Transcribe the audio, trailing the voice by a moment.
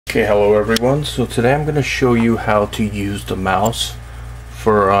Okay, hello everyone. So today I'm going to show you how to use the mouse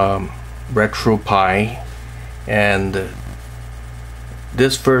for Retropie, and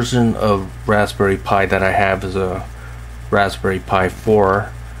this version of Raspberry Pi that I have is a Raspberry Pi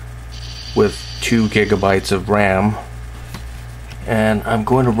 4 with 2 gigabytes of RAM, and I'm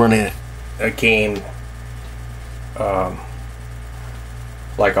going to run a game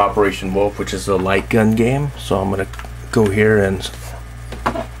like Operation Wolf, which is a light gun game. So I'm going to go here and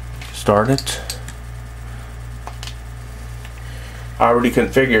start it. I already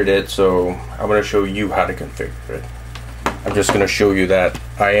configured it, so I'm going to show you how to configure it. I'm just going to show you that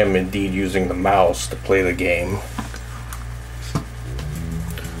I am indeed using the mouse to play the game.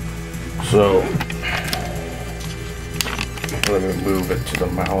 So let me move it to the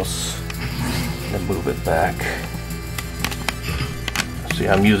mouse and move it back. See,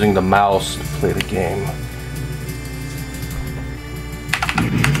 I'm using the mouse to play the game.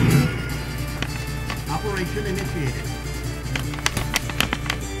 Operation initiated.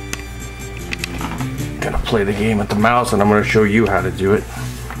 I'm gonna play the game with the mouse, and I'm gonna show you how to do it.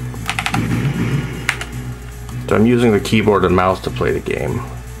 So I'm using the keyboard and mouse to play the game.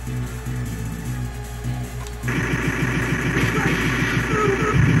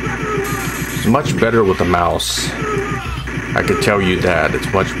 It's much better with the mouse. I can tell you that.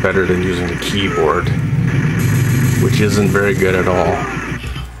 It's much better than using the keyboard, which isn't very good at all.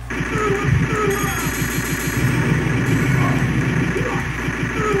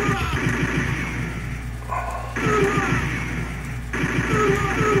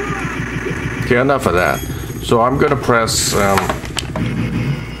 Okay, enough of that. So I'm gonna press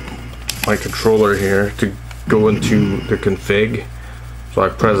my controller here to go into the config. So I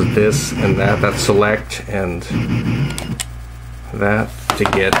press this and that select, and that to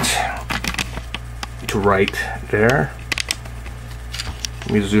get to right there. Let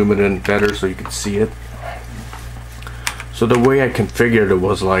me zoom it in better so you can see it. So the way I configured it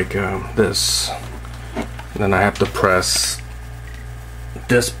was like this. And then I have to press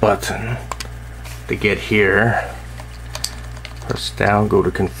this button to get here. Press down, go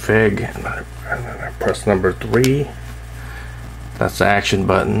to config, and then I press number 3. That's the action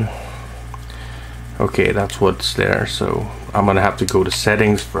button. Okay, that's what's there. So I'm gonna have to go to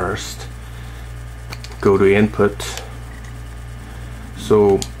settings first, go to input.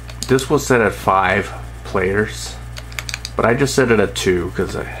 So this was set at 5 players, but I just set it at 2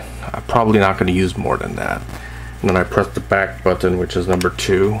 because I'm probably not going to use more than that. And then I press the back button, which is number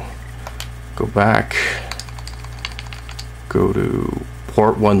 2. Go back, go to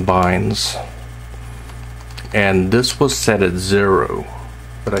port 1 binds, and this was set at 0,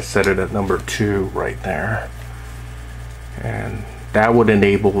 but I set it at number 2 right there, and that would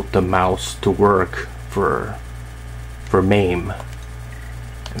enable the mouse to work for Mame.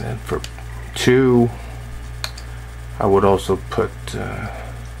 And then for 2, I would also put for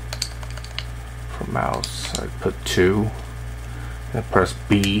mouse, I'd put 2 and press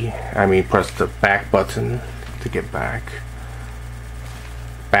press the back button to get back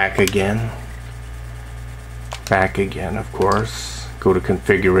again, of course. Go to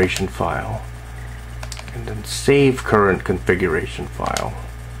configuration file and then save current configuration file.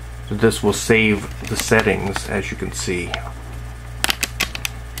 So this will save the settings, as you can see.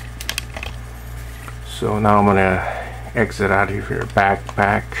 So now I'm gonna exit out of here, back,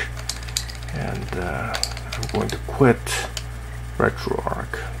 and I'm going to quit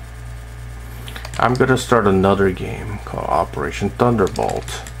RetroArch. I'm gonna start another game called Operation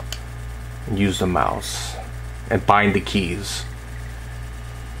Thunderbolt and use the mouse and bind the keys.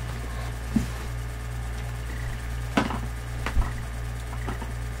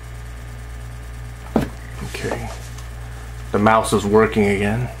 Okay, the mouse is working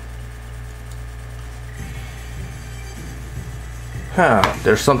again.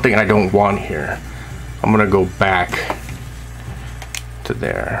 There's something I don't want here. I'm gonna go back to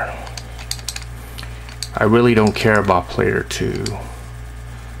there. I really don't care about player 2.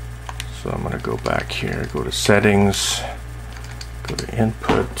 So I'm gonna go back here, go to settings, go to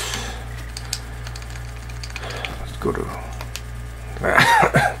input. Let's go to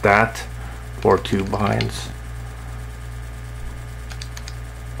that, port 2 binds.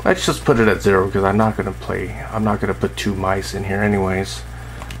 Let's just put it at 0 because I'm not gonna put 2 mice in here anyways.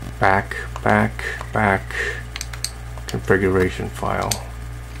 Back, configuration file,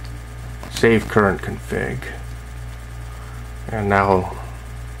 save current config, and now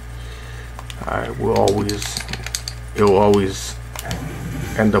it will always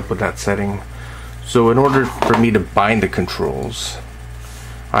end up with that setting. So in order for me to bind the controls,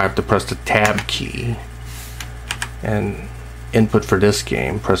 I have to press the tab key, and input for this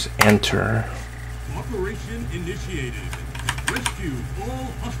game, press enter. Operation initiated. Rescue all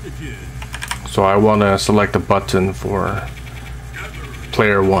hostages. So I want to select a button for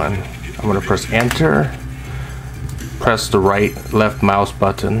player 1. I'm going to press enter, press the left mouse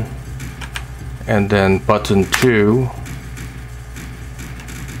button, and then button 2,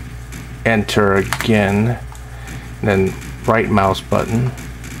 enter again, and then right mouse button,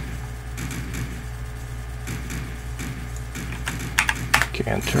 okay,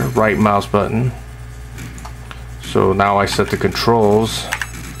 enter, right mouse button. So now I set the controls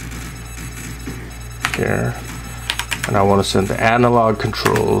here, and I want to set the analog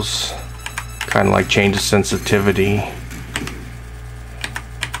controls, kind of like change the sensitivity. I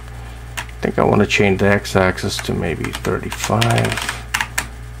think I want to change the x-axis to maybe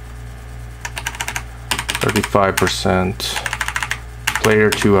 35%. Player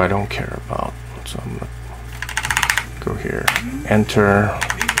 2 I don't care about, so I'm gonna go here, enter,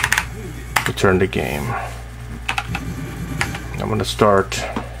 return to game. I'm gonna start.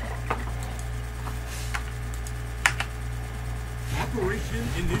 Operation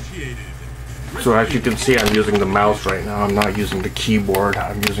initiated. So as you can see, I'm using the mouse right now. I'm not using the keyboard.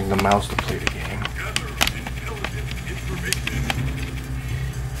 I'm using the mouse to play the game. Gather intelligence information.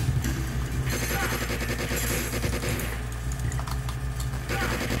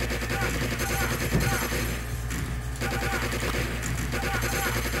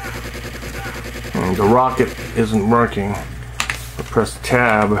 The rocket isn't working. I'll press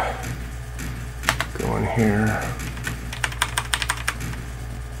tab, go in here.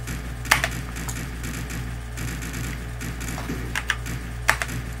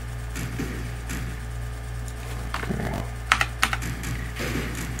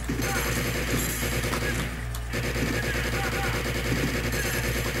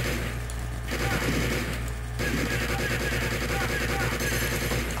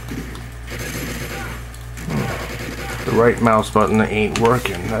 The right mouse button ain't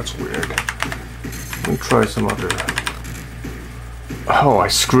working. That's weird. Let me try some other. Oh, I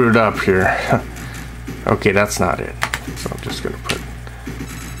screwed up here. Okay, that's not it. So I'm just gonna put.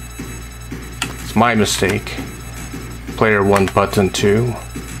 It's my mistake. Player 1 button 2.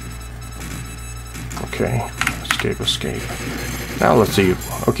 Okay, escape. Now let's see.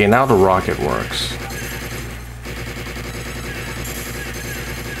 Okay, now the rocket works.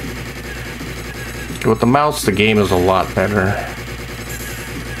 With the mouse, the game is a lot better.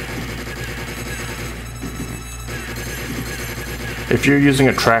 If you're using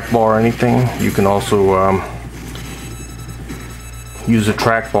a trackball or anything, you can also use a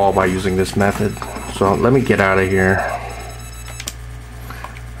trackball by using this method. So let me get out of here.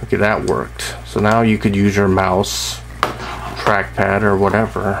 Okay, that worked. So now you could use your mouse, trackpad, or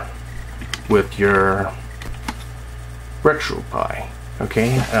whatever with your Retropie.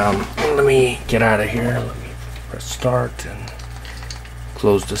 Okay, let me get out of here. Let me press start and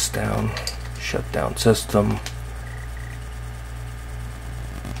close this down. Shut down system.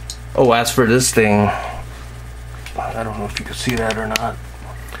 Oh, as for this thing, I don't know if you can see that or not.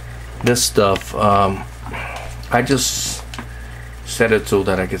 This stuff, I just set it so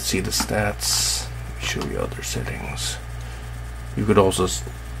that I could see the stats. Let me show you other settings. You could also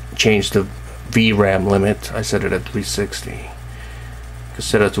change the VRAM limit. I set it at 360. You could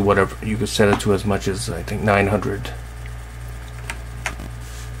set it to whatever. You could set it to as much as, I think, 900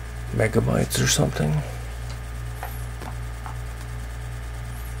 megabytes or something.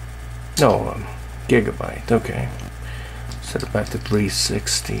 No, gigabyte. Okay. Set it back to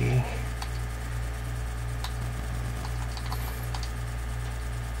 360.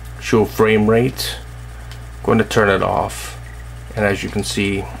 Show frame rate. I'm going to turn it off, and as you can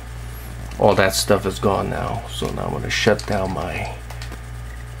see, all that stuff is gone now. So now I'm going to shut down my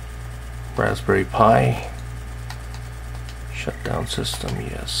Raspberry Pi. Shut down system,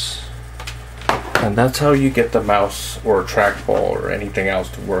 yes. And that's how you get the mouse or a trackball or anything else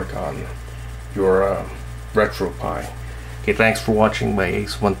to work on your Retropie. Okay, thanks for watching. My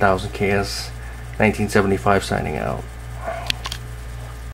Ace 1000 KS 1975 signing out.